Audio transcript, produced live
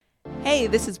Hey,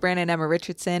 this is Brandon and Emma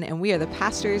Richardson, and we are the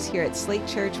pastors here at Slate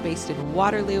Church based in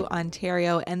Waterloo,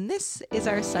 Ontario, and this is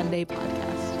our Sunday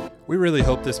podcast. We really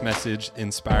hope this message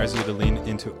inspires you to lean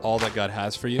into all that God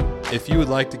has for you. If you would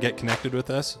like to get connected with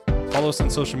us, follow us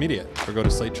on social media or go to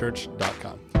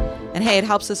slatechurch.com. And hey, it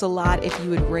helps us a lot if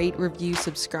you would rate, review,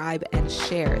 subscribe, and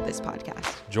share this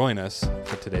podcast. Join us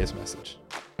for today's message.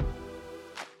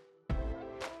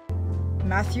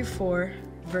 Matthew 4,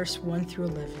 verse 1 through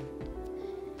 11.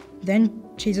 Then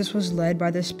Jesus was led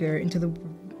by the Spirit into the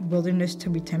wilderness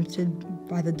to be tempted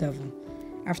by the devil.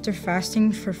 After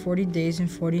fasting for 40 days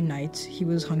and 40 nights, he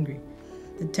was hungry.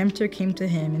 The tempter came to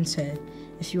him and said,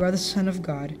 "If you are the Son of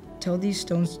God, tell these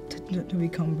stones to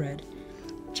become bread."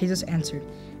 Jesus answered,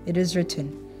 "It is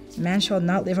written, man shall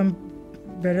not live on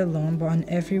bread alone, but on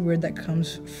every word that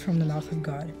comes from the mouth of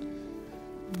God."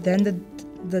 Then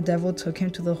the devil took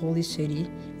him to the holy city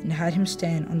and had him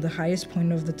stand on the highest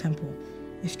point of the temple.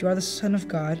 "If you are the Son of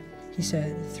God," he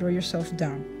said, "throw yourself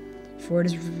down. For it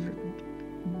is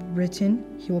written,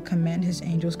 he will command his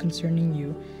angels concerning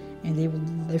you, and they will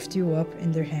lift you up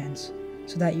in their hands,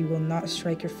 so that you will not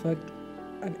strike your foot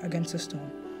against a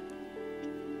stone."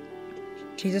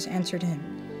 Jesus answered him,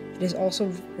 "It is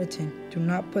also written, do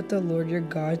not put the Lord your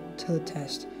God to the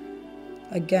test."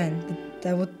 Again, the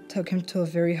devil took him to a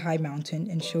very high mountain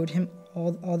and showed him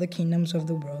all the kingdoms of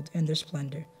the world and their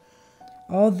splendor.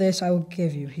 "All this I will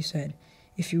give you," he said,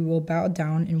 "if you will bow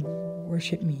down and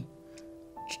worship me."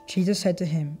 Jesus said to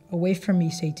him, "Away from me,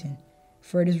 Satan,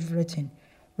 for it is written,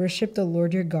 worship the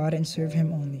Lord your God and serve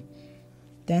him only."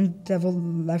 Then the devil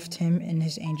left him, and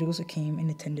his angels came and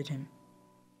attended him.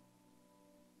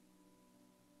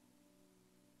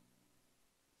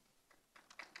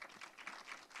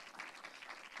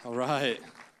 All right.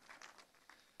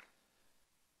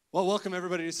 Well, welcome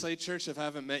everybody to Slate Church. If I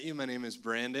haven't met you, my name is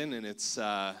Brandon, and it's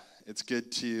good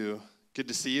to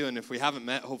see you. And if we haven't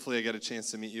met, hopefully I get a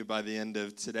chance to meet you by the end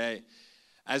of today.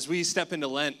 As we step into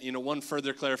Lent, one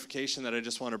further clarification that I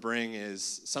just want to bring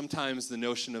is sometimes the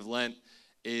notion of Lent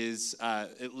is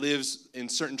it lives in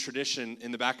certain tradition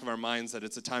in the back of our minds that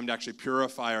it's a time to actually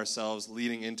purify ourselves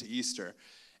leading into Easter.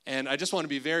 And I just want to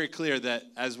be very clear that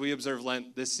as we observe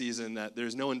Lent this season, that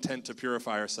there's no intent to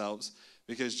purify ourselves,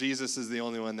 because Jesus is the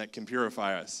only one that can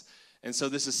purify us. And so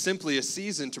this is simply a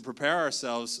season to prepare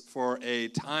ourselves for a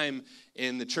time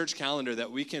in the church calendar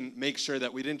that we can make sure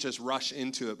that we didn't just rush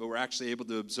into it, but we're actually able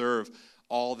to observe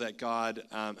all that God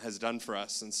has done for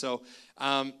us. And so,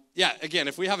 again,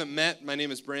 if we haven't met, my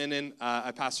name is Brandon.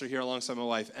 I pastor here alongside my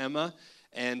wife, Emma.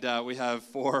 And we have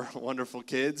 4 wonderful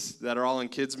kids that are all in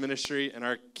kids ministry. And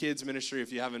our kids ministry,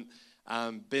 if you haven't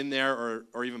been there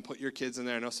or even put your kids in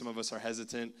there, I know some of us are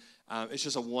hesitant. It's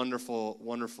just a wonderful,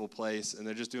 wonderful place, and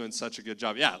they're just doing such a good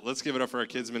job. Yeah, let's give it up for our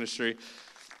kids ministry.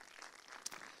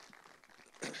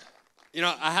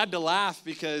 I had to laugh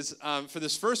because for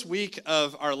this first week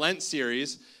of our Lent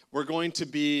series, we're going to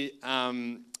be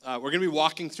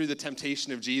walking through the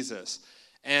temptation of Jesus.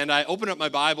 And I opened up my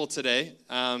Bible today,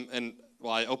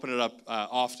 I open it up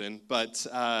often, but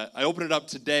I open it up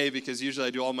today because usually I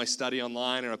do all my study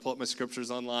online and I pull up my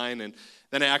scriptures online, and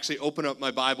then I actually open up my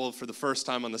Bible for the first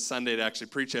time on the Sunday to actually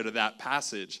preach out of that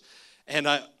passage. And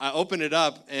I open it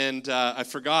up, and I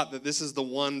forgot that this is the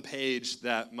one page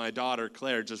that my daughter,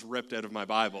 Claire, just ripped out of my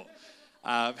Bible.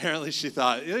 Apparently she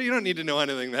thought, you don't need to know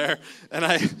anything there. And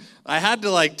I had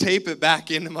to tape it back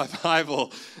into my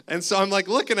Bible. And so I'm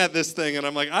looking at this thing, and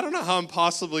I'm I don't know how I'm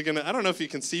possibly going to, I don't know if you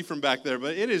can see from back there,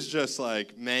 but it is just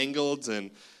mangled, and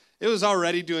it was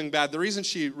already doing bad. The reason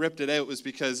she ripped it out was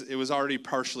because it was already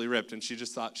partially ripped, and she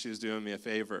just thought she was doing me a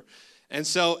favor. And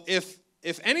so if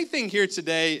anything here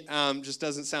today just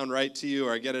doesn't sound right to you,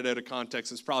 or I get it out of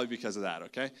context, it's probably because of that,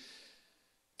 okay?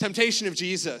 Temptation of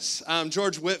Jesus.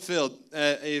 George Whitefield,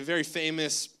 a very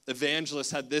famous evangelist,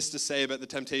 had this to say about the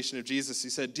temptation of Jesus. He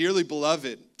said, "Dearly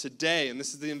beloved, today," and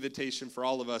this is the invitation for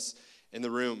all of us in the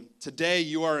room, "today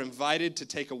you are invited to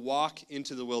take a walk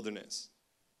into the wilderness,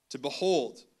 to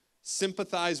behold,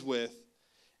 sympathize with,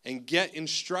 and get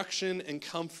instruction and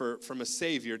comfort from a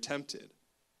Savior tempted.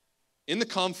 In the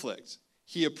conflict,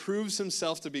 he approves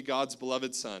himself to be God's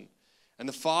beloved Son, and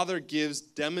the Father gives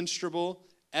demonstrable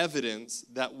evidence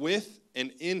that with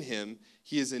and in him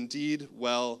he is indeed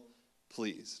well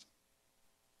pleased."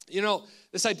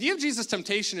 This idea of Jesus'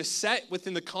 temptation is set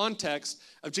within the context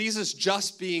of Jesus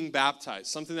just being baptized,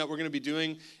 something that we're going to be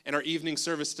doing in our evening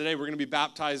service today. We're going to be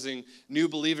baptizing new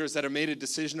believers that have made a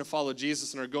decision to follow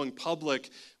Jesus and are going public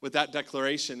with that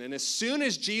declaration. And as soon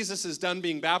as Jesus is done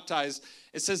being baptized,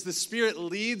 it says the Spirit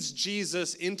leads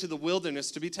Jesus into the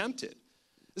wilderness to be tempted.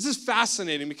 This is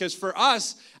fascinating because for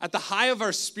us, at the high of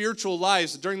our spiritual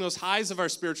lives, during those highs of our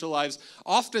spiritual lives,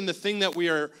 often the thing that we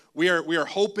are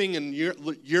hoping and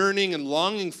yearning and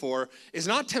longing for is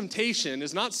not temptation,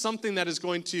 is not something that is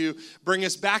going to bring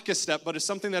us back a step, but is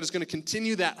something that is going to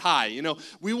continue that high. You know,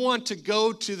 we want to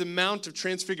go to the Mount of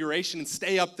Transfiguration and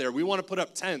stay up there. We want to put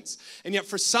up tents. And yet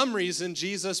for some reason,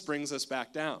 Jesus brings us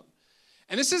back down.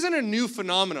 And this isn't a new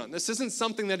phenomenon. This isn't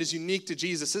something that is unique to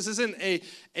Jesus. This isn't a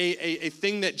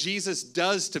thing that Jesus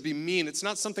does to be mean. It's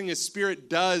not something his Spirit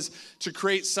does to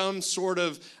create some sort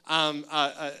of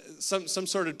some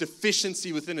sort of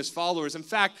deficiency within his followers. In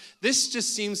fact, this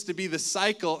just seems to be the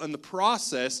cycle and the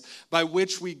process by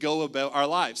which we go about our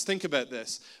lives. Think about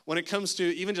this. When it comes to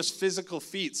even just physical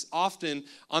feats, often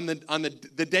on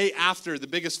the day after the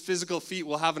biggest physical feat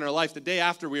we'll have in our life, the day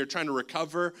after we are trying to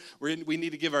recover, we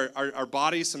need to give our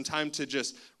bodies some time to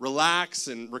just relax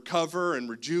and recover and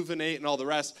rejuvenate and all the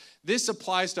rest. This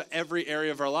applies to every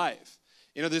area of our life.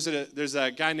 You know, there's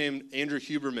a guy named Andrew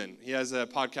Huberman. He has a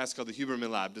podcast called The Huberman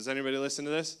Lab. Does anybody listen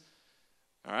to this?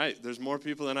 All right, there's more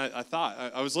people than I thought.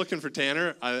 I was looking for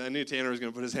Tanner. I knew Tanner was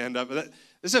going to put his hand up. But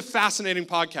this is a fascinating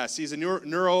podcast. He's a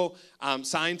neuro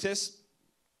scientist.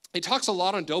 He talks a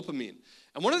lot on dopamine.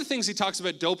 And one of the things he talks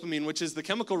about dopamine, which is the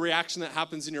chemical reaction that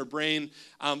happens in your brain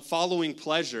following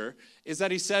pleasure, is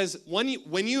that he says when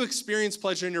you experience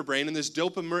pleasure in your brain, and this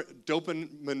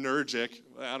dopaminergic,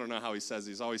 I don't know how he says,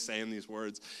 he's always saying these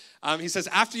words. He says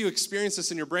after you experience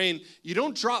this in your brain, you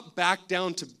don't drop back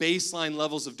down to baseline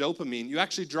levels of dopamine. You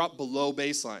actually drop below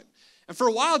baseline. And for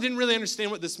a while, I didn't really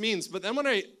understand what this means. But then when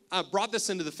I brought this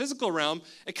into the physical realm,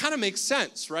 it kind of makes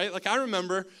sense, right? Like I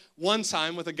remember one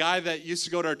time with a guy that used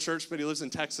to go to our church, but he lives in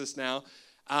Texas now,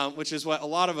 which is what a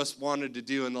lot of us wanted to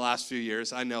do in the last few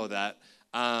years. I know that.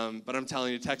 But I'm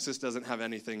telling you, Texas doesn't have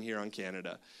anything here on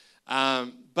Canada.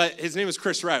 But his name was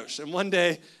Chris Rausch. And one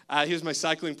day, he was my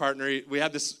cycling partner. We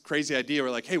had this crazy idea. We're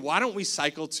like, hey, why don't we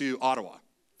cycle to Ottawa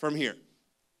from here?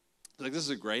 Like, this is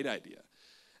a great idea.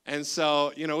 And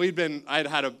so, you know, I'd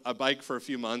had a bike for a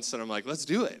few months, and I'm like, let's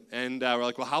do it. And we're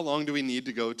like, well, how long do we need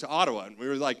to go to Ottawa? And we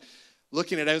were like,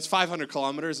 looking at it, it's 500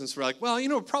 kilometers. And so we're like, well, you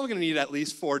know, we're probably going to need at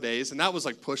least 4 days. And that was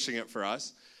like pushing it for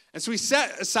us. And so we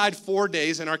set aside 4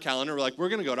 days in our calendar. We're like, we're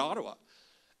going to go to Ottawa.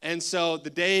 And so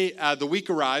the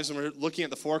week arrives, and we're looking at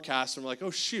the forecast, and we're like,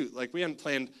 oh, shoot, like we hadn't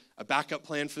planned a backup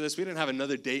plan for this. We didn't have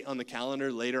another date on the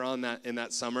calendar later on in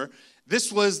that summer.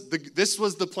 This was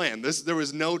the plan. There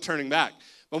was no turning back.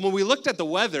 But when we looked at the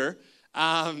weather,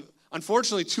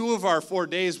 unfortunately, 2 of our 4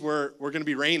 days were going to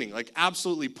be raining, like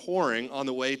absolutely pouring on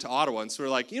the way to Ottawa. And so we're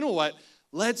like, you know what?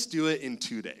 Let's do it in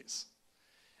 2 days.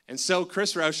 And so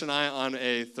Chris Rausch and I, on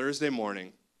a Thursday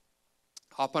morning,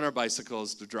 hop on our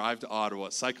bicycles to drive to Ottawa,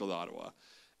 cycle to Ottawa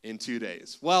in 2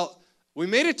 days. Well, we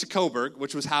made it to Cobourg,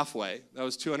 which was halfway. That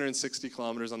was 260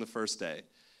 kilometers on the first day.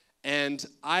 And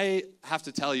I have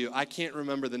to tell you, I can't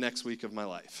remember the next week of my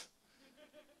life.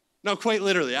 No, quite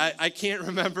literally. I can't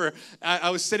remember. I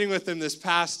was sitting with him this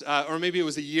past, or maybe it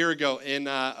was a year ago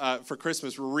for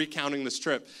Christmas. We're recounting this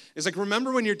trip. It's like,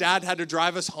 remember when your dad had to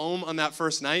drive us home on that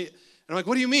first night? And I'm like,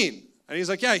 what do you mean? And he's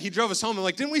like, yeah, he drove us home. I'm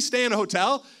like, didn't we stay in a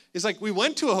hotel? He's like, we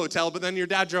went to a hotel, but then your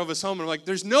dad drove us home. And I'm like,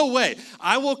 there's no way.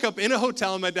 I woke up in a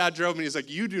hotel and my dad drove me. He's like,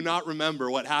 you do not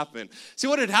remember what happened. See,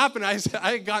 what had happened, I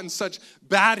had gotten such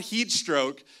bad heat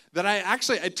stroke that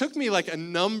it took me like a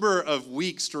number of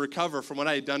weeks to recover from what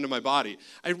I had done to my body.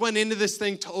 I went into this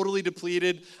thing totally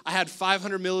depleted. I had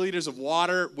 500 milliliters of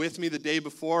water with me the day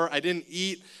before. I didn't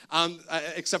eat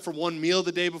except for one meal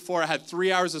the day before. I had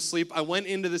 3 hours of sleep. I went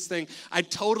into this thing. I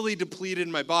totally depleted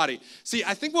my body. See,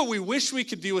 I think what we wish we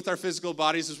could do with our physical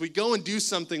bodies is we go and do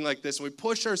something like this, and we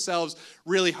push ourselves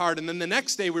really hard, and then the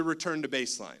next day we return to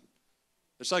baseline.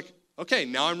 It's like, okay,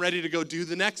 now I'm ready to go do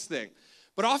the next thing.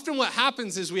 But often what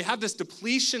happens is we have this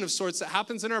depletion of sorts that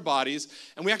happens in our bodies,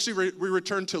 and we actually we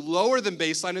return to lower than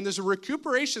baseline, and there's a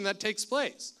recuperation that takes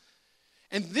place.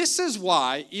 And this is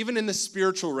why, even in the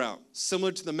spiritual realm,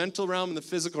 similar to the mental realm and the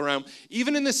physical realm,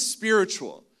 even in the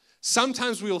spiritual,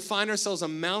 sometimes we will find ourselves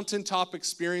on mountaintop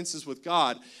experiences with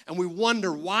God, and we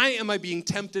wonder, why am I being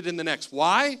tempted in the next?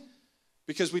 Why?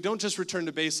 Because we don't just return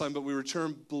to baseline, but we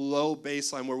return below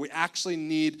baseline, where we actually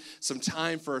need some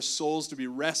time for our souls to be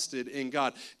rested in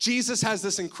God. Jesus has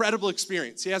this incredible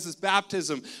experience. He has this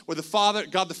baptism where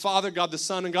God the Father, God the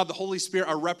Son, and God the Holy Spirit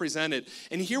are represented.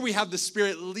 And here we have the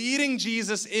Spirit leading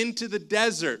Jesus into the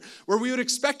desert, where we would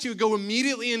expect to go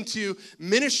immediately into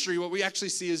ministry. What we actually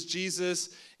see is Jesus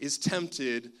is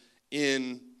tempted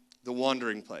in the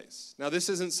wandering place. Now, this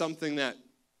isn't something that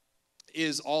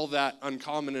is all that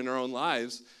uncommon in our own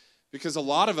lives, because a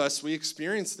lot of us, we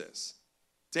experience this.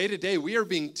 Day to day, we are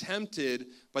being tempted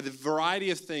by the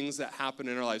variety of things that happen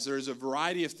in our lives. There is a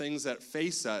variety of things that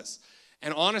face us.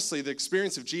 And honestly, the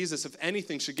experience of Jesus, if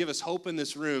anything, should give us hope in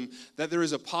this room that there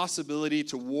is a possibility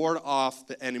to ward off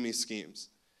the enemy's schemes.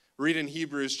 Read in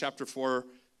Hebrews chapter 4,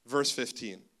 verse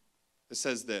 15. It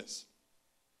says this,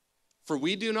 "For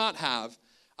we do not have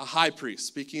a high priest,"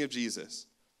 speaking of Jesus,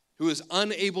 "who is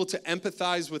unable to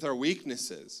empathize with our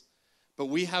weaknesses, but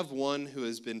we have one who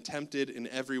has been tempted in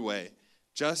every way,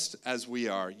 just as we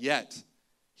are, yet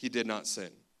he did not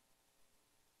sin."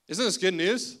 Isn't this good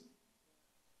news?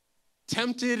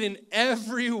 Tempted in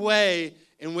every way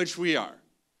in which we are.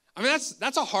 I mean,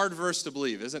 that's a hard verse to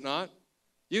believe, is it not?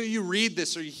 You read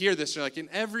this or you hear this, you're like, in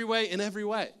every way, in every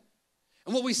way.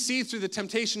 And what we see through the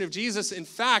temptation of Jesus, in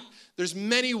fact, there's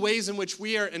many ways in which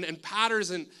we are, and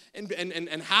patterns and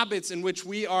habits in which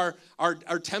we are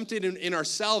tempted in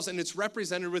ourselves, and it's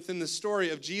represented within the story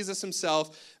of Jesus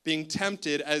himself being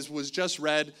tempted, as was just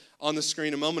read on the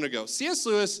screen a moment ago. C.S.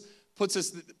 Lewis puts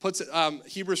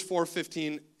Hebrews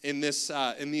 4:15 in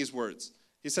these words.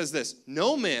 He says this,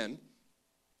 "No man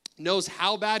knows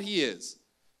how bad he is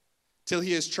till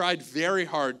he has tried very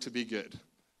hard to be good."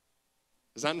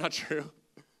 Is that not true?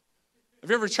 Have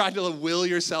you ever tried to will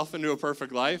yourself into a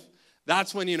perfect life?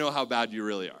 That's when you know how bad you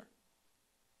really are.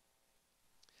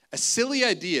 A silly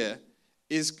idea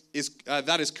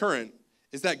that is current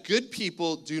is that good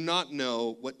people do not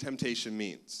know what temptation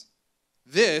means.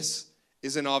 This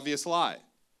is an obvious lie.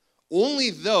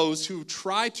 Only those who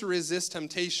try to resist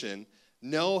temptation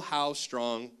know how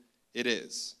strong it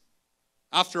is.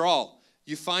 After all,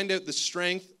 you find out the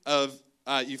strength of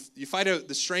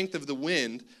the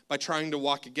wind by trying to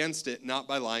walk against it, not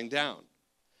by lying down.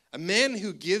 A man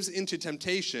who gives into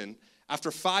temptation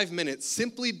after 5 minutes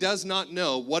simply does not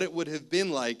know what it would have been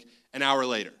like an hour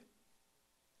later.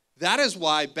 That is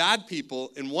why bad people,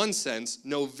 in one sense,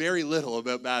 know very little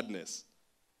about badness.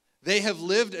 They have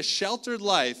lived a sheltered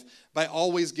life by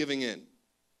always giving in.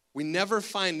 We never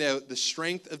find out the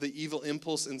strength of the evil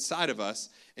impulse inside of us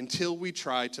until we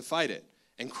try to fight it.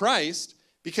 And Christ,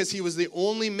 because he was the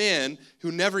only man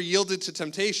who never yielded to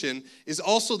temptation, is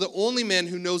also the only man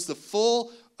who knows to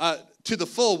the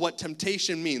full what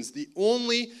temptation means, the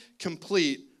only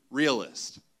complete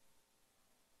realist.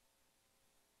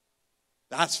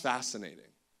 That's fascinating.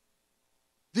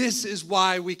 This is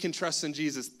why we can trust in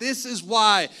Jesus. This is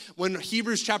why when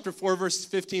Hebrews chapter 4 verse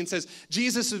 15 says,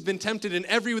 Jesus has been tempted in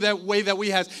every way that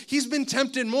we have, he's been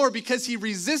tempted more because he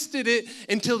resisted it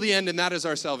until the end, and that is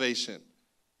our salvation.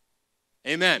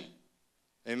 Amen.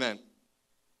 Amen.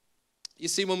 You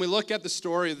see, when we look at the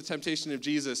story of the temptation of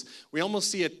Jesus, we almost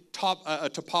see a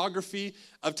topography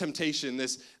of temptation,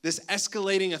 this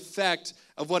escalating effect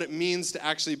of what it means to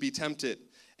actually be tempted.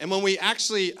 And when we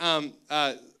actually,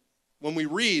 when we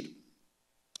read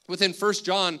within 1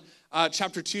 John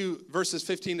chapter 2, verses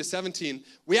 15 to 17,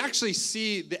 we actually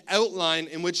see the outline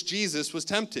in which Jesus was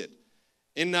tempted.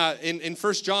 In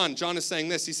 1 John, John is saying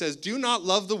this. He says, "Do not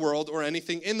love the world or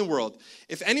anything in the world.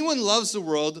 If anyone loves the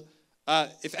world,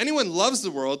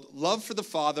 love for the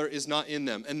Father is not in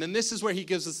them." And then this is where he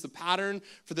gives us the pattern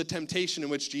for the temptation in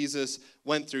which Jesus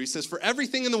went through. He says, "For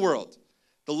everything in the world,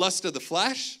 the lust of the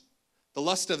flesh, the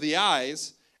lust of the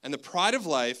eyes, and the pride of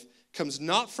life comes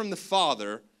not from the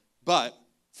Father, but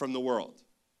from the world."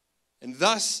 And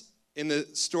thus, in the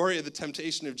story of the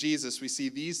temptation of Jesus, we see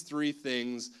these three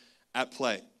things at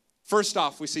play. First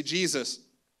off, we see Jesus.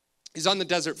 He's on the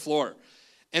desert floor,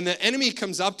 and the enemy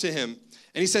comes up to him,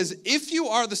 and he says, "If you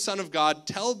are the Son of God,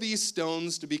 tell these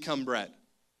stones to become bread."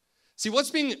 See, what's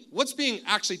being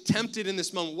actually tempted in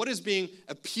this moment, what is being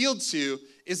appealed to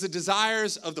is the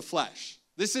desires of the flesh.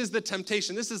 This is the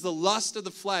temptation. This is the lust of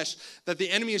the flesh that the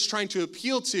enemy is trying to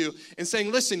appeal to and saying,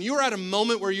 listen, you're at a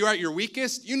moment where you're at your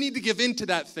weakest. You need to give in to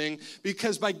that thing,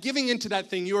 because by giving into that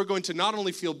thing, you are going to not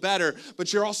only feel better,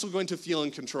 but you're also going to feel in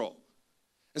control.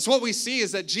 And so what we see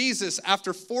is that Jesus,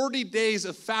 after 40 days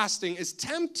of fasting, is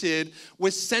tempted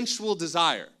with sensual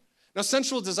desire. Now,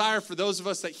 sensual desire, for those of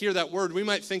us that hear that word, we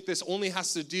might think this only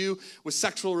has to do with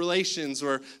sexual relations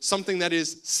or something that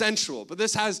is sensual. But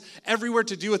this has everywhere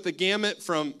to do with the gamut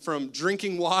from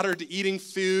drinking water to eating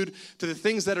food to the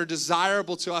things that are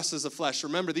desirable to us as a flesh.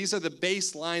 Remember, these are the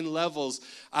baseline levels,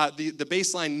 the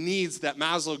baseline needs that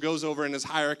Maslow goes over in his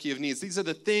hierarchy of needs. These are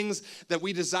the things that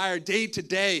we desire day to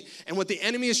day. And what the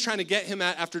enemy is trying to get him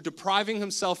at after depriving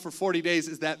himself for 40 days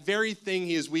is that very thing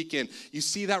he is weak in. You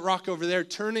see that rock over there?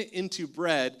 Turn it into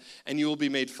bread and you will be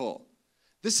made full.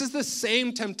 This is the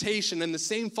same temptation and the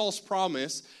same false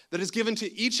promise that is given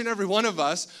to each and every one of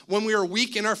us when we are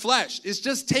weak in our flesh. It's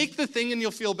just take the thing and you'll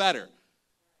feel better.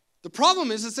 The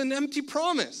problem is it's an empty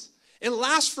promise. It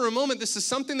lasts for a moment. This is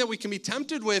something that we can be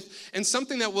tempted with and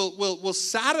something that will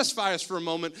satisfy us for a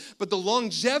moment, but the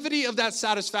longevity of that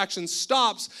satisfaction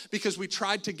stops because we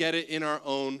tried to get it in our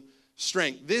own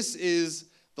strength. This is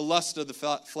the lust of the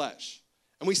flesh.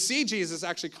 And we see Jesus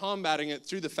actually combating it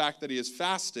through the fact that he is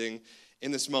fasting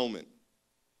in this moment.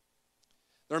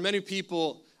 There are many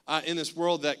people in this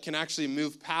world that can actually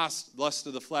move past lust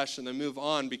of the flesh and then move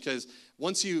on, because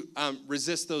once you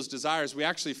resist those desires, we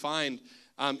actually find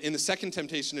in the second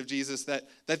temptation of Jesus that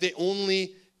they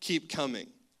only keep coming.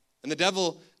 And the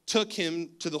devil took him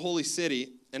to the holy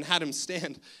city and had him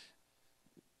stand.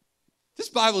 This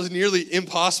Bible is nearly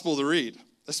impossible to read,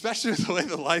 especially with the way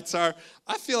the lights are.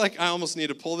 I feel like I almost need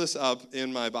to pull this up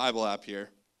in my Bible app here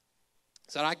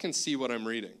so that I can see what I'm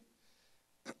reading.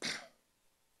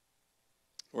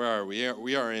 Where are we?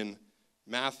 We are in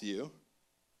Matthew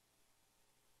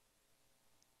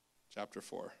chapter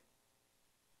 4.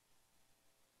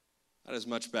 That is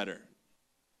much better.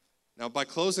 Now, by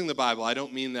closing the Bible, I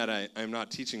don't mean that I'm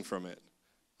not teaching from it.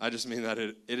 I just mean that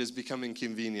it is becoming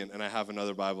convenient and I have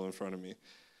another Bible in front of me.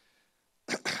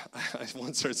 I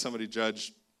once heard somebody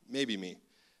judge, maybe me,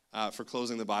 for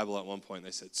closing the Bible at one point.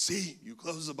 They said, "See, you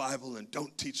close the Bible and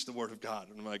don't teach the Word of God."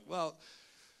 And I'm like, well,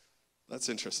 that's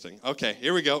interesting. Okay,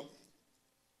 here we go.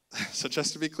 So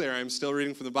just to be clear, I'm still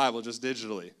reading from the Bible, just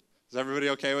digitally. Is everybody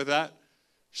okay with that?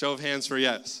 Show of hands for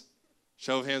yes.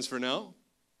 Show of hands for no?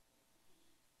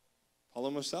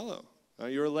 Paulo Marcello. Oh,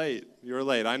 you were late. You were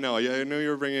late. I know. I knew you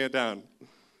were bringing it down.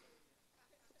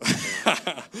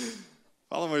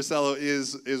 Paulo Marcello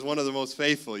is one of the most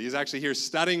faithful. He's actually here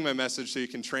studying my message so you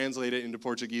can translate it into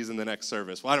Portuguese in the next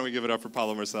service. Why don't we give it up for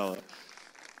Paulo Marcello?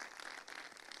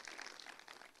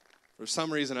 For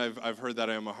some reason, I've heard that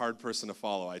I am a hard person to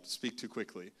follow. I speak too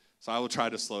quickly, so I will try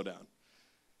to slow down.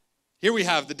 Here we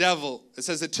have the devil. It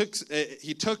says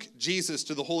he took Jesus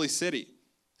to the holy city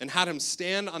and had him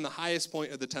stand on the highest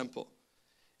point of the temple.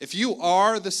 "If you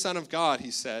are the Son of God," he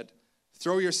said,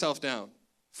 "throw yourself down.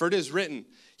 For it is written,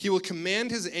 he will command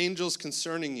his angels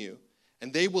concerning you,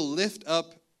 and they will lift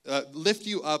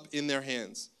you up in their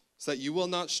hands, so that you will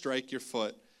not strike your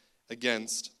foot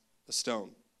against a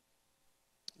stone."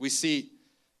 We see,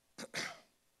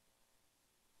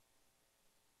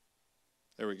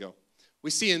 there we go. We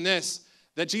see in this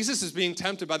that Jesus is being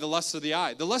tempted by the lust of the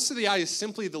eye. The lust of the eye is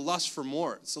simply the lust for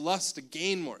more. It's the lust to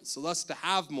gain more. It's the lust to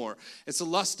have more. It's the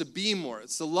lust to be more.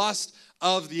 It's the lust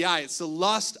of the eye. It's the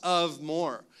lust of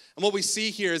more. And what we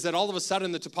see here is that all of a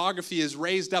sudden the topography is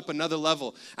raised up another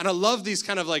level. And I love these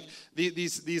kind of like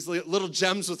these little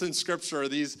gems within Scripture,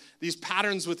 these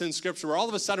patterns within Scripture, where all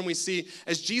of a sudden we see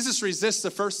as Jesus resists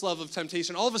the first level of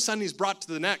temptation, all of a sudden he's brought to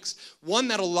the next, one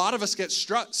that a lot of us get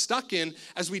stuck in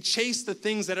as we chase the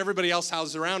things that everybody else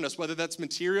has around us, whether that's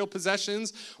material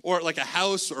possessions or like a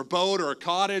house or a boat or a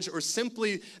cottage or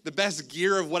simply the best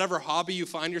gear of whatever hobby you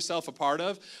find yourself a part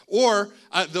of, or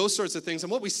those sorts of things.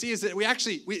 And what we see is that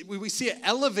we see it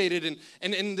elevated,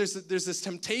 and there's this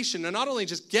temptation to not only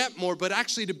just get more, but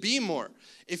actually to be more.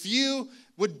 If you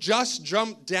would just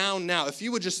jump down now, if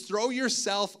you would just throw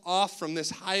yourself off from this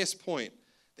highest point,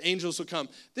 the angels will come.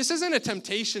 This isn't a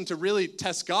temptation to really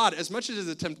test God as much as it is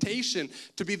a temptation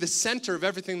to be the center of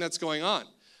everything that's going on.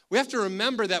 We have to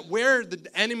remember that where the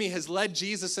enemy has led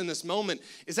Jesus in this moment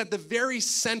is at the very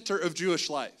center of Jewish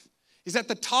life. He's at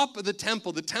the top of the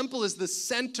temple. The temple is the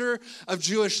center of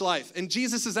Jewish life. And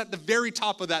Jesus is at the very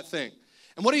top of that thing.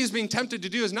 And what he's being tempted to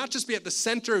do is not just be at the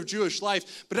center of Jewish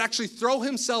life, but actually throw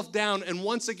himself down and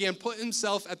once again put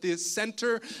himself at the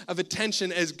center of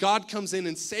attention as God comes in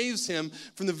and saves him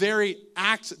from the very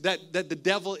act that the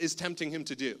devil is tempting him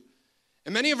to do.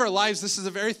 In many of our lives, this is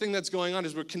the very thing that's going on,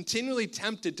 is we're continually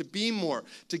tempted to be more,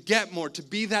 to get more, to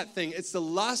be that thing. It's the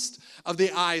lust of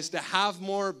the eyes to have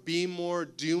more, be more,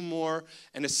 do more,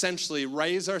 and essentially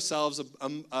raise ourselves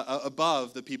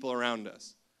above the people around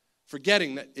us,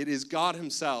 forgetting that it is God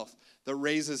himself that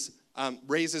raises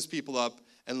people up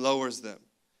and lowers them.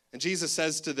 And Jesus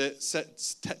says to this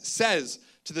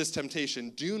temptation,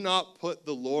 "Do not put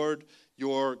the Lord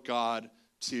your God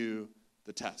to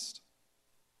the test."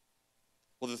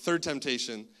 Well, the third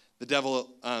temptation, the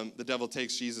devil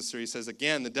takes Jesus through. He says,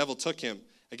 again, the devil took him,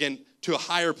 to a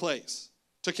higher place,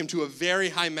 took him to a very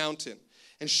high mountain,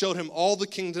 and showed him all the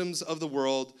kingdoms of the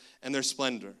world and their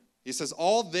splendor. He says,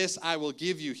 "All this I will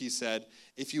give you," he said,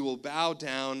 "if you will bow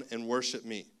down and worship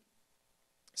me."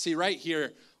 See, right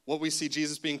here, what we see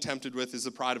Jesus being tempted with is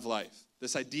the pride of life.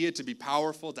 This idea to be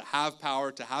powerful, to have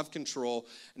power, to have control,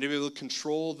 and to be able to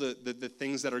control the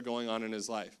things that are going on in his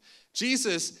life.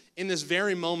 Jesus, in this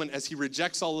very moment, as he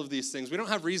rejects all of these things, we don't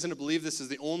have reason to believe this is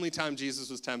the only time Jesus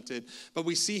was tempted, but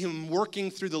we see him working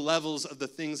through the levels of the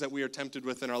things that we are tempted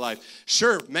with in our life.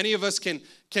 Sure, many of us can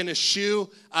eschew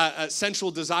a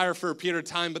sensual desire for a period of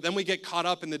time, but then we get caught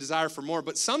up in the desire for more.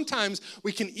 But sometimes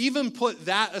we can even put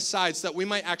that aside so that we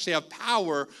might actually have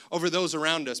power over those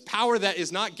around us. Power that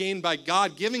is not gained by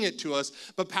God giving it to us,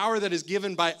 but power that is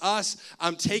given by us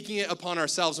taking it upon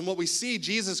ourselves. And what we see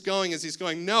Jesus going is he's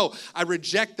going, no, I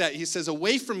reject that. He says,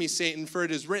 away from me, Satan, for it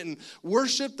is written,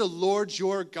 worship the Lord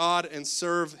your God and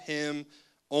serve him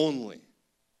only.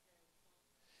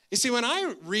 You see, when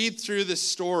I read through this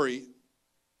story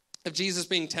of Jesus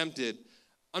being tempted,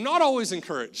 I'm not always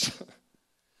encouraged.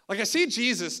 Like I see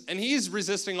Jesus and he's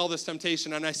resisting all this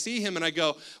temptation and I see him and I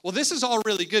go, well, this is all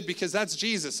really good because that's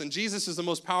Jesus and Jesus is the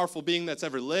most powerful being that's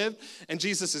ever lived and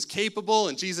Jesus is capable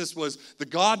and Jesus was the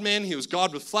God-man. He was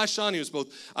God with flesh on. He was both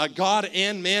God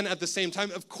and man at the same time.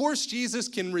 Of course, Jesus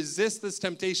can resist this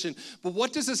temptation, but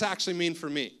what does this actually mean for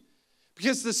me?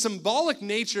 Because the symbolic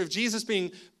nature of Jesus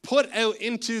being put out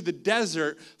into the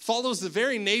desert follows the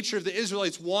very nature of the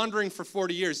Israelites wandering for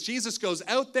 40 years. Jesus goes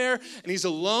out there and he's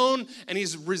alone and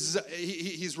he's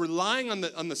relying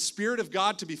on the Spirit of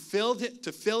God to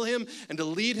fill him and to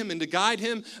lead him and to guide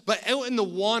him. But out in the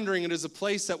wandering, it is a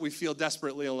place that we feel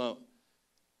desperately alone.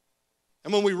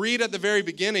 And when we read at the very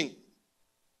beginning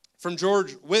from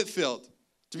George Whitefield,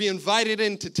 to be invited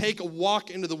in to take a walk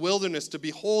into the wilderness, to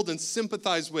behold and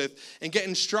sympathize with and get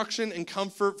instruction and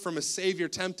comfort from a Savior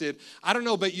tempted. I don't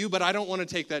know about you, but I don't want to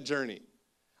take that journey.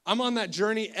 I'm on that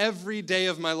journey every day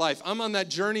of my life. I'm on that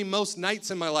journey most nights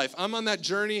in my life. I'm on that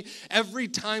journey every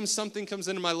time something comes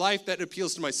into my life that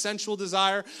appeals to my sensual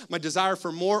desire, my desire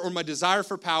for more, or my desire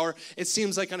for power. It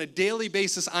seems like on a daily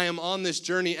basis I am on this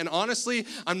journey. And honestly,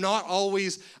 I'm not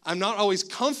always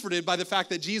comforted by the fact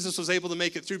that Jesus was able to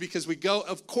make it through because we go,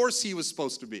 of course he was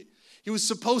supposed to be. He was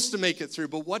supposed to make it through.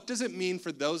 But what does it mean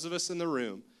for those of us in the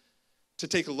room to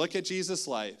take a look at Jesus'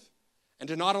 life and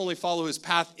to not only follow his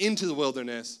path into the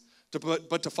wilderness,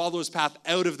 but to follow his path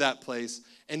out of that place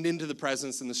and into the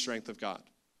presence and the strength of God?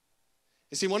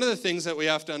 You see, one of the things that we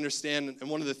have to understand, and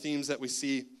one of the themes that we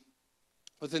see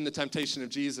within the temptation of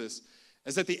Jesus,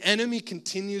 is that the enemy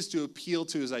continues to appeal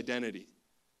to his identity.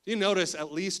 You notice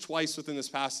at least twice within this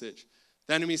passage,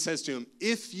 the enemy says to him,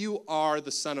 if you are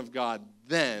the Son of God,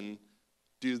 then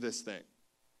do this thing.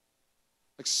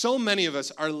 Like so many of us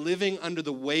are living under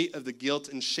the weight of the guilt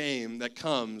and shame that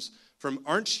comes from,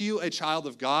 aren't you a child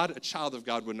of God? A child of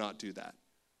God would not do that.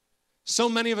 So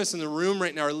many of us in the room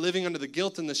right now are living under the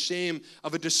guilt and the shame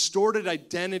of a distorted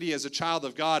identity as a child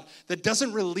of God that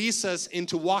doesn't release us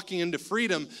into walking into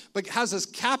freedom, but has us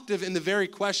captive in the very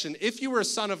question. If you were a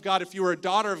son of God, if you were a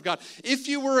daughter of God, if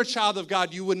you were a child of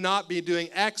God, you would not be doing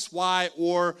X, Y,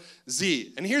 or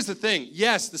Z. And here's the thing.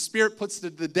 Yes, the Spirit puts to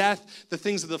the death the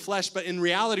things of the flesh, but in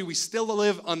reality, we still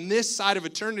live on this side of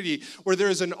eternity where there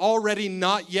is an already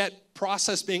not yet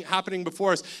process happening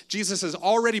before us. Jesus has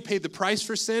already paid the price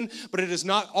for sin, but it has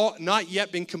not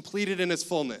yet been completed in its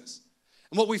fullness.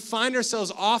 And what we find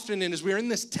ourselves often in is we're in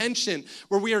this tension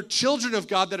where we are children of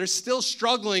God that are still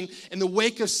struggling in the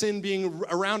wake of sin being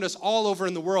around us all over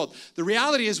in the world. The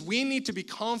reality is we need to be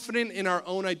confident in our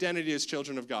own identity as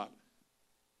children of God.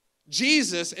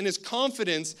 Jesus, in his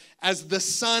confidence as the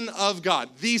Son of God,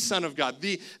 the Son of God,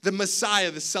 the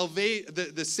Messiah, the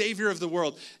Savior of the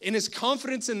world, in his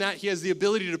confidence in that, he has the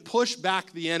ability to push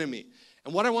back the enemy.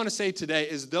 And what I want to say today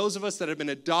is those of us that have been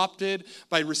adopted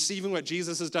by receiving what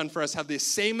Jesus has done for us have the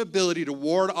same ability to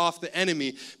ward off the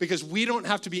enemy because we don't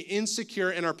have to be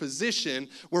insecure in our position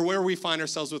where we find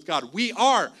ourselves with God. We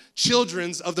are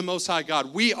children of the Most High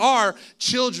God. We are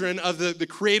children of the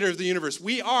creator of the universe.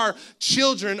 We are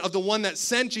children of the one that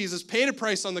sent Jesus, paid a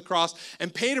price on the cross,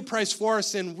 and paid a price for our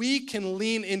sin. We can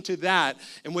lean into that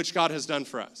in which God has done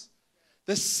for us.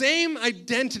 The same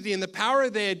identity and the power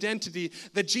of the identity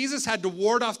that Jesus had to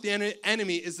ward off the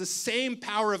enemy is the same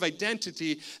power of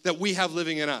identity that we have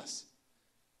living in us.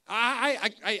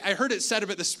 I heard it said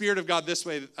about the Spirit of God this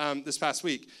way this past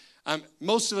week.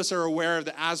 Most of us are aware of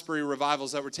the Asbury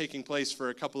revivals that were taking place for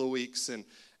a couple of weeks and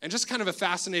just kind of a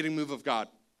fascinating move of God.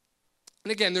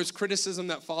 And again, there's criticism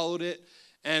that followed it,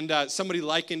 and somebody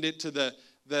likened it to the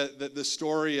the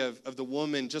story of the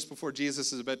woman just before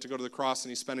Jesus is about to go to the cross, and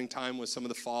he's spending time with some of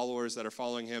the followers that are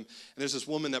following him. And there's this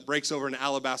woman that breaks over an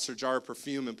alabaster jar of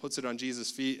perfume and puts it on Jesus'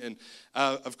 feet. And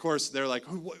of course, they're like,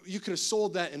 oh, you could have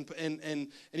sold that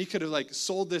and you could have like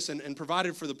sold this and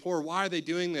provided for the poor. Why are they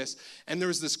doing this? And there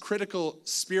was this critical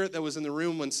spirit that was in the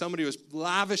room when somebody was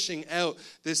lavishing out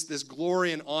this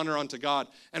glory and honor unto God.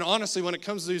 And honestly, when it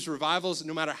comes to these revivals,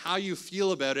 no matter how you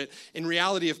feel about it, in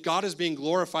reality, if God is being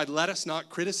glorified, let us not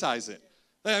criticize it.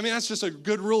 I mean, that's just a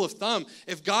good rule of thumb.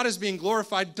 If God is being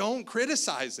glorified, don't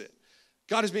criticize it.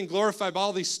 God is being glorified by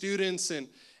all these students.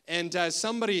 And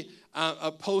somebody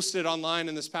posted online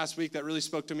in this past week that really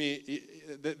spoke to me.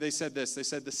 They said this. They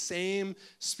said, the same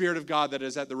Spirit of God that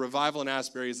is at the revival in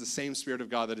Asbury is the same Spirit of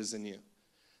God that is in you.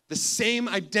 The same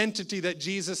identity that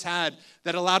Jesus had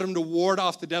that allowed him to ward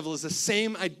off the devil is the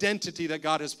same identity that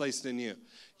God has placed in you.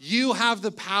 You have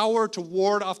the power to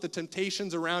ward off the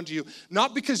temptations around you,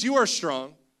 not because you are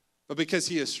strong, but because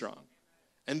he is strong.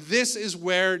 And this is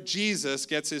where Jesus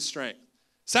gets his strength.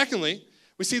 Secondly,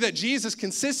 we see that Jesus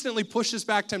consistently pushes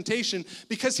back temptation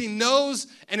because he knows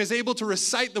and is able to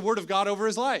recite the word of God over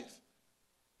his life.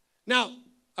 Now,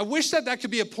 I wish that could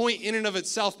be a point in and of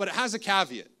itself, but it has a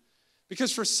caveat.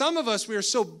 Because for some of us, we are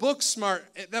so book smart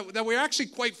that we're actually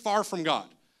quite far from God.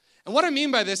 And what I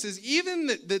mean by this is even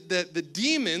the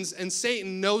demons and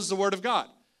Satan knows the word of God.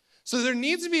 So there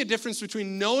needs to be a difference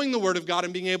between knowing the word of God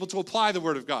and being able to apply the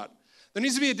word of God. There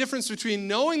needs to be a difference between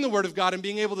knowing the word of God and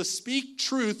being able to speak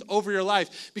truth over your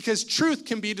life, because truth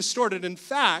can be distorted. In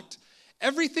fact,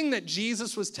 everything that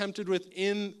Jesus was tempted with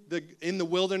in the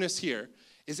wilderness here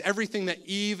is everything that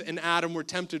Eve and Adam were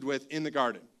tempted with in the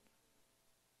garden.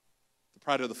 The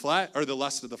pride of the flesh, or the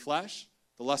lust of the flesh,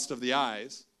 the lust of the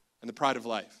eyes, and the pride of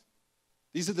life.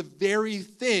 These are the very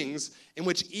things in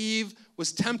which Eve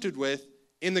was tempted with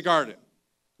in the garden.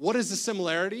 What is the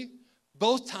similarity?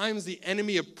 Both times the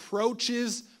enemy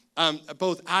approaches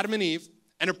both Adam and Eve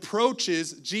and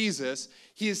approaches Jesus,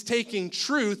 he is taking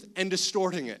truth and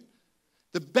distorting it.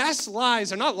 The best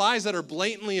lies are not lies that are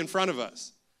blatantly in front of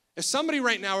us. If somebody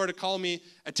right now were to call me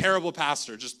a terrible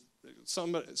pastor, just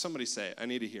somebody say it. I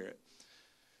need to hear it.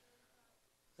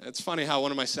 It's funny how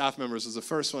one of my staff members was the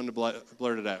first one to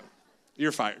blurt it out.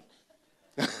 You're fired.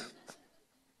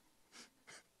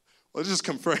 Well, just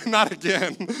confirm. Not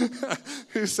again.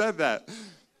 Who said that? I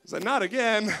said, not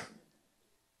again.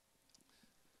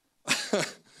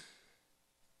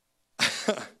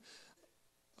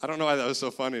 I don't know why that was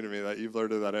so funny to me that you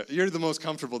blurted that out. You're the most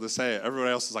comfortable to say it.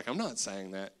 Everybody else is like, I'm not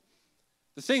saying that.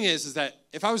 The thing is that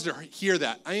if I was to hear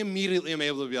that, I immediately am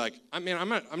able to be like, I mean,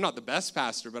 I'm not the best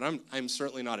pastor, but I'm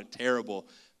certainly not a terrible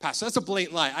pastor. That's a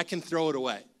blatant lie. I can throw it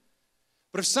away.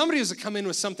 But if somebody was to come in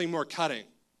with something more cutting,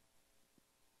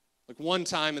 like one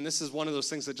time, and this is one of those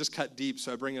things that just cut deep,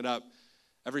 so I bring it up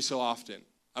every so often.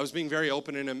 I was being very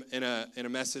open in a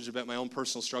message about my own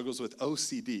personal struggles with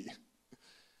OCD.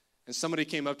 And somebody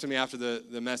came up to me after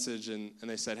the message and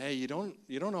they said, hey, you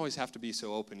don't always have to be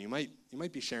so open. You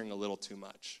might be sharing a little too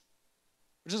much.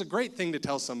 Which is a great thing to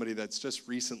tell somebody that's just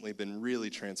recently been really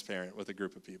transparent with a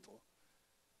group of people.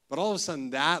 But all of a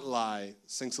sudden that lie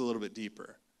sinks a little bit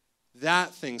deeper.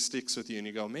 That thing sticks with you and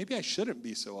you go, maybe I shouldn't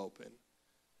be so open.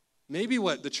 Maybe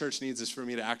what the church needs is for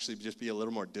me to actually just be a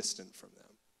little more distant from them.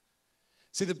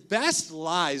 See, the best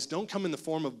lies don't come in the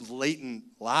form of blatant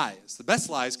lies. The best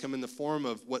lies come in the form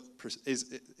of what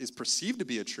is perceived to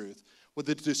be a truth with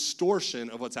the distortion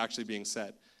of what's actually being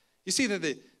said. You see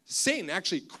that Satan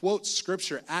actually quotes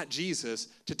scripture at Jesus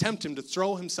to tempt him to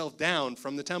throw himself down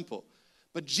from the temple.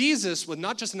 But Jesus, with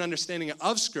not just an understanding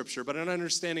of scripture, but an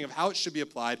understanding of how it should be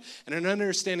applied and an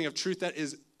understanding of truth that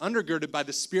is undergirded by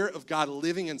the Spirit of God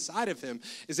living inside of him,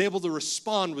 is able to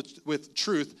respond with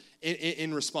truth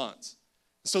in response.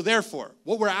 So therefore,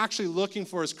 what we're actually looking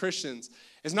for as Christians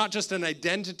is not just an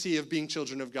identity of being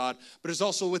children of God, but it's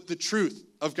also with the truth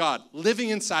of God living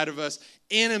inside of us,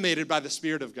 animated by the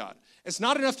Spirit of God. It's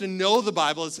not enough to know the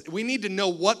Bible. We need to know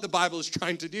what the Bible is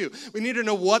trying to do. We need to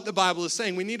know what the Bible is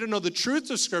saying. We need to know the truths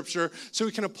of Scripture so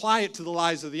we can apply it to the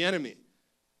lies of the enemy.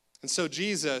 And so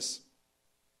Jesus,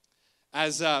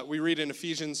 as we read in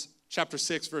Ephesians chapter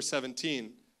 6, verse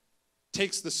 17,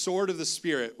 takes the sword of the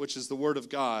Spirit, which is the word of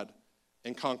God,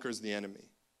 and conquers the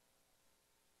enemy.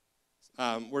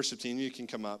 Worship team, you can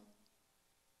come up.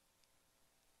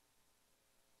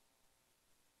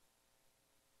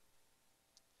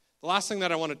 The last thing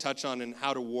that I want to touch on in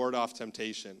how to ward off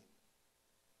temptation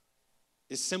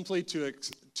is simply to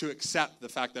accept the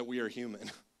fact that we are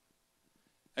human.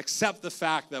 Accept the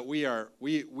fact that we are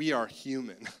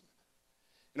human.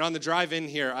 And on the drive in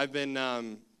here, I've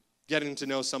been getting to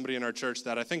know somebody in our church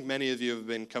that I think many of you have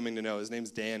been coming to know. His name's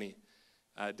Danny.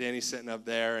 Danny's sitting up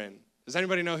there. And does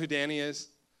anybody know who Danny is?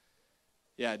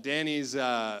 Yeah, Danny's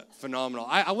phenomenal.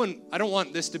 I don't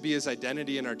want this to be his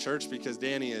identity in our church because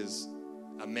Danny is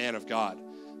a man of God.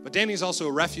 But Danny's also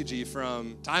a refugee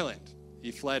from Thailand.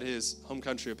 He fled his home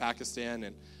country of Pakistan,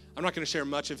 and I'm not going to share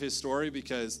much of his story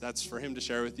because that's for him to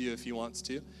share with you if he wants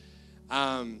to.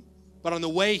 But on the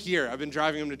way here, I've been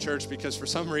driving him to church because for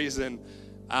some reason,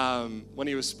 when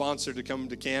he was sponsored to come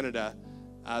to Canada,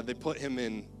 they put him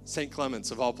in St.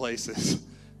 Clements, of all places.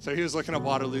 So he was looking up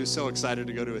Waterloo, so excited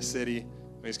to go to a city.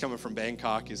 When he's coming from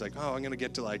Bangkok, he's like, oh, I'm going to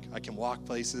get to, I can walk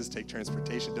places, take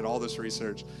transportation, did all this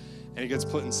research. And he gets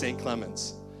put in St.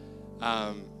 Clements.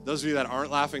 Those of you that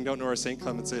aren't laughing don't know where St.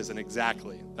 Clements is, and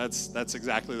that's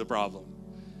exactly the problem.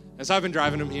 And so I've been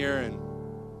driving him here,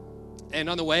 and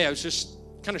on the way, I was just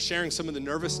kind of sharing some of the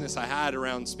nervousness I had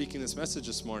around speaking this message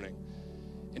this morning.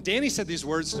 And Danny said these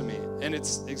words to me, and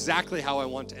it's exactly how I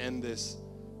want to end this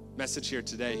message here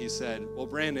today. He said, well,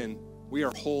 Brandon, we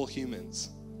are whole humans.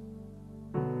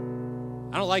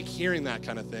 I don't like hearing that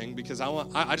kind of thing because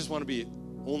I just want to be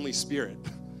only spirit.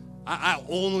 I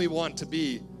only want to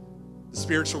be the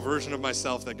spiritual version of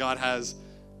myself that God has,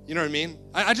 you know what I mean?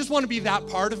 I just want to be that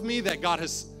part of me that God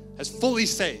has fully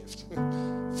saved,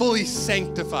 fully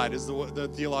sanctified is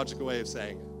the theological way of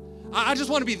saying it. I just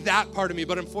want to be that part of me,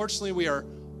 but unfortunately we are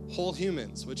whole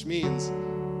humans, which means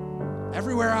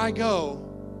everywhere I go,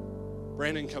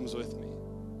 Brandon comes with me.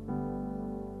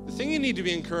 The thing you need to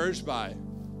be encouraged by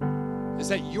is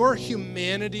that your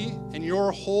humanity and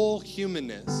your whole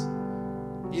humanness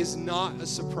is not a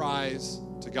surprise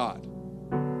to God.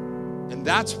 And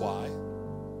that's why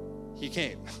he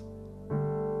came.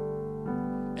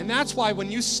 And that's why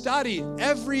when you study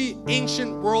every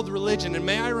ancient world religion, and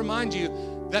may I remind you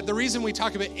that the reason we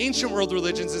talk about ancient world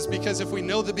religions is because if we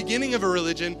know the beginning of a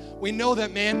religion, we know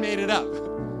that man made it up.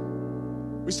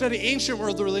 We study ancient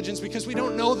world religions because we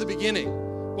don't know the beginning.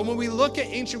 But when we look at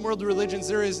ancient world religions,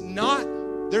 there's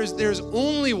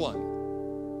only one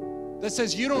that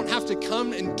says you don't have to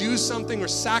come and do something or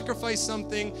sacrifice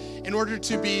something in order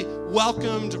to be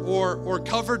welcomed or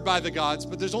covered by the gods.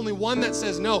 But there's only one that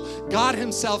says, no, God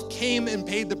himself came and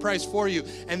paid the price for you.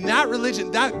 And that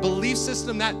religion, that belief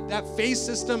system, that faith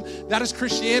system, that is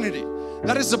Christianity.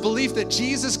 That is the belief that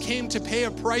Jesus came to pay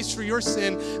a price for your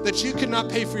sin that you could not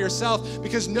pay for yourself.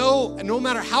 Because no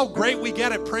matter how great we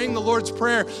get at praying the Lord's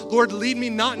Prayer, Lord, lead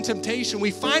me not in temptation, we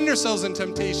find ourselves in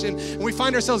temptation and we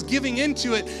find ourselves giving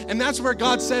into it. And that's where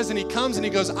God says, and he comes and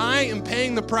he goes, I am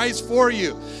paying the price for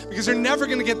you. Because you're never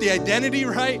going to get the identity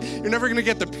right. You're never going to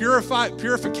get the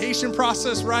purification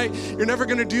process right. You're never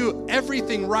going to do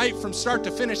everything right from start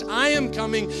to finish. I am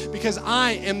coming because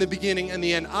I am the beginning and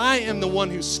the end. I am the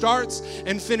one who starts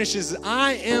and finishes.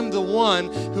 I am the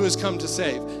one who has come to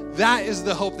save. That is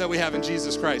the hope that we have in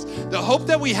Jesus Christ. The hope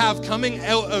that we have coming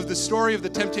out of the story of the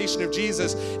temptation of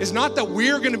Jesus is not that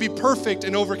we're going to be perfect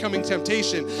in overcoming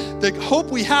temptation. The hope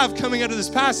we have coming out of this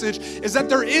passage is that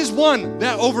there is one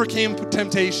that overcame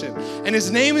temptation, and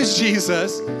his name is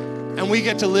Jesus, and we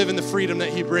get to live in the freedom that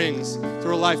he brings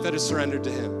through a life that is surrendered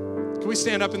to him. Can we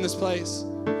stand up in this place?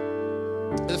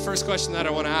 The first question that I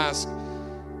want to ask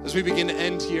as we begin to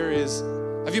end here is,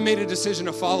 have you made a decision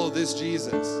to follow this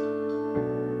Jesus?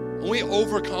 When we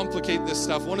overcomplicate this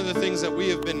stuff, one of the things that we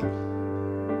have been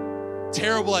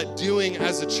terrible at doing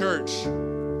as a church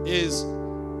is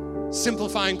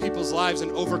simplifying people's lives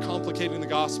and overcomplicating the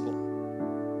gospel.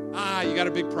 You got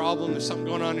a big problem, there's something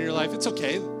going on in your life, it's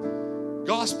okay.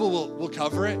 Gospel will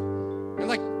cover it.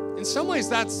 And in some ways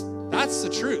that's the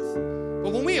truth.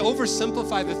 But when we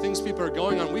oversimplify the things people are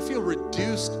going on, we feel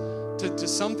reduced to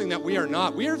something that we are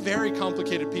not. We are very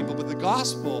complicated people, but the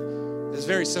gospel is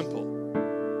very simple.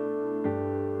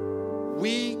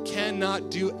 We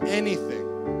cannot do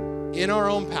anything in our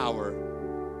own power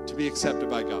to be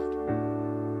accepted by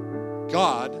God.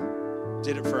 God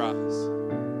did it for us.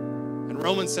 And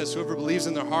Romans says, whoever believes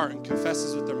in their heart and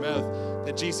confesses with their mouth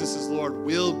that Jesus is Lord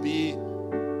will be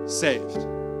saved.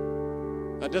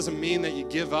 That doesn't mean that you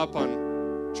give up on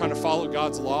trying to follow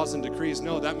God's laws and decrees.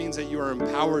 No, that means that you are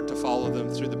empowered to follow them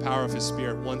through the power of his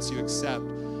Spirit once you accept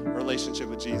a relationship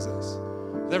with Jesus.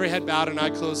 With every head bowed and eye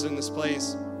closed in this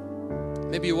place,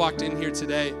 maybe you walked in here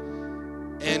today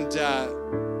and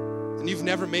you've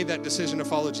never made that decision to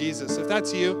follow Jesus. If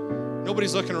that's you,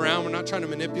 nobody's looking around. We're not trying to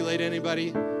manipulate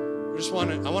anybody. I want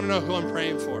to know who I'm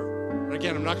praying for. And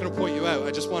again, I'm not going to point you out.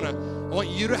 I want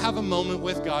you to have a moment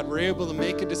with God where you're able to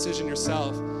make a decision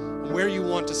yourself on where you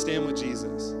want to stand with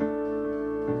Jesus.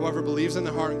 Whoever believes in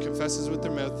their heart and confesses with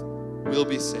their mouth will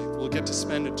be saved. We'll get to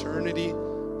spend eternity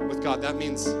with God. That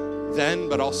means then,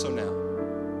 but also now.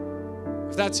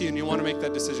 If that's you and you want to make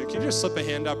that decision, can you just slip a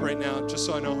hand up right now, just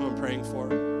so I know who I'm praying for?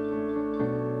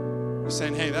 You're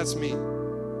saying, hey, that's me.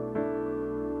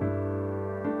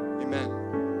 Amen.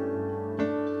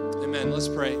 Amen. Let's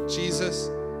pray. Jesus,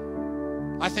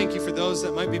 I thank you for those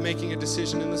that might be making a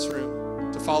decision in this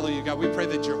room to follow you. God, we pray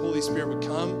that your Holy Spirit would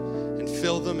come and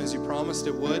fill them as you promised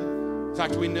it would. In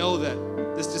fact, we know that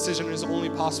this decision is only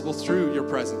possible through your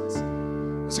presence.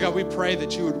 So God, we pray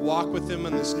that you would walk with them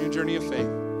on this new journey of faith.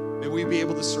 May we be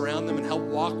able to surround them and help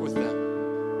walk with them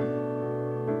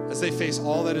as they face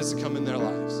all that is to come in their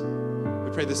lives.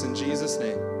 We pray this in Jesus'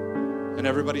 name. And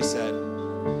everybody said,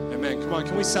 amen. Come on,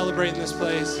 can we celebrate in this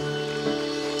place?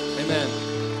 Amen.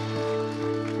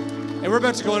 And we're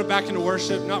about to go back into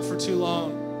worship, not for too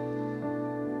long.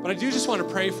 But I do just want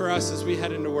to pray for us as we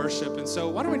head into worship. And so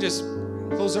why don't we just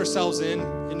close ourselves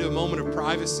into a moment of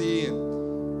privacy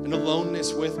and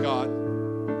aloneness with God.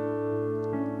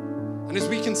 And as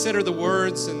we consider the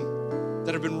words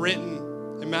that have been written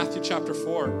in Matthew chapter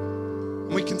 4,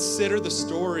 and we consider the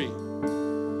story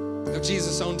of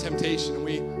Jesus' own temptation, and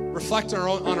we reflect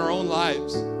on our own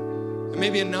lives, and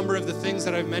maybe a number of the things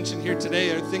that I've mentioned here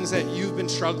today are things that you've been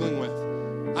struggling with.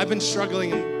 I've been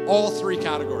struggling in all three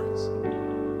categories.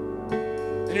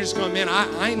 And you're just going, man,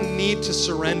 I need to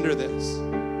surrender this.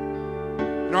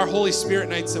 And our Holy Spirit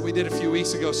nights that we did a few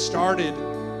weeks ago started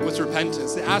with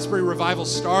repentance. The Asbury Revival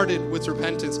started with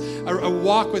repentance. A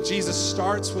walk with Jesus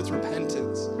starts with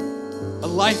repentance. A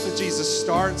life with Jesus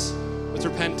starts with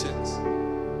repentance.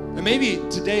 And maybe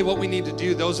today what we need to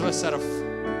do, those of us that have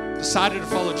decided to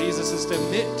follow Jesus, is to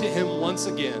admit to him once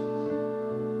again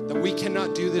that we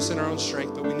cannot do this in our own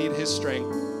strength, but we need his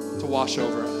strength to wash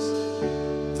over us.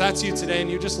 If that's you today and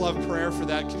you just love prayer for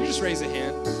that, can you just raise a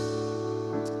hand?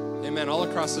 Amen. All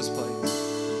across this place.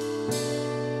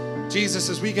 Jesus,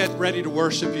 as we get ready to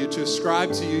worship you, to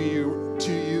ascribe to you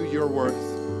your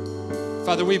worth,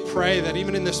 Father, we pray that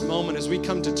even in this moment, as we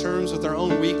come to terms with our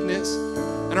own weakness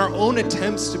and our own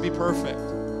attempts to be perfect,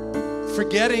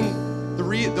 forgetting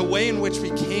the way in which we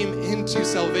came into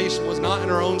salvation was not in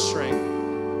our own strength,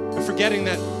 and forgetting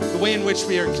that the way in which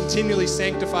we are continually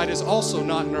sanctified is also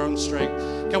not in our own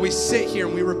strength. God, we sit here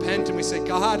and we repent and we say,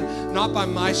 God, not by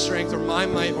my strength or my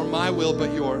might or my will,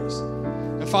 but yours.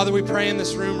 And Father, we pray in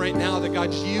this room right now that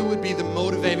God, you would be the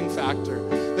motivating factor,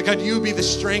 that God, you would be the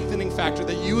strengthening factor,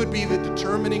 that you would be the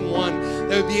determining one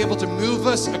that would be able to move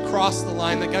us across the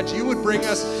line, that God, you would bring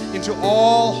us into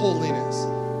all holiness.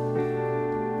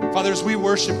 Father, as we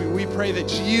worship you, we pray that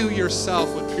you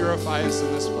yourself would purify us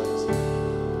in this place.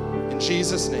 In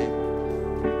Jesus' name.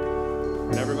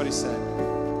 And everybody said,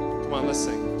 come on, let's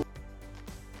sing.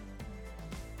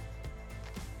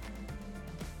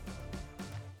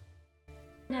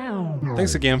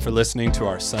 Thanks again for listening to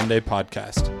our Sunday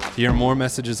podcast. To hear more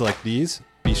messages like these,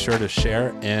 be sure to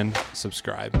share and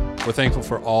subscribe. We're thankful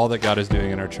for all that God is doing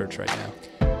in our church right now.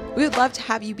 We would love to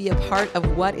have you be a part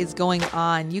of what is going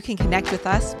on. You can connect with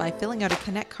us by filling out a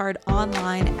Connect card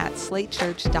online at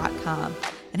slatechurch.com.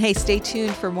 And hey, stay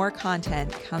tuned for more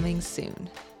content coming soon.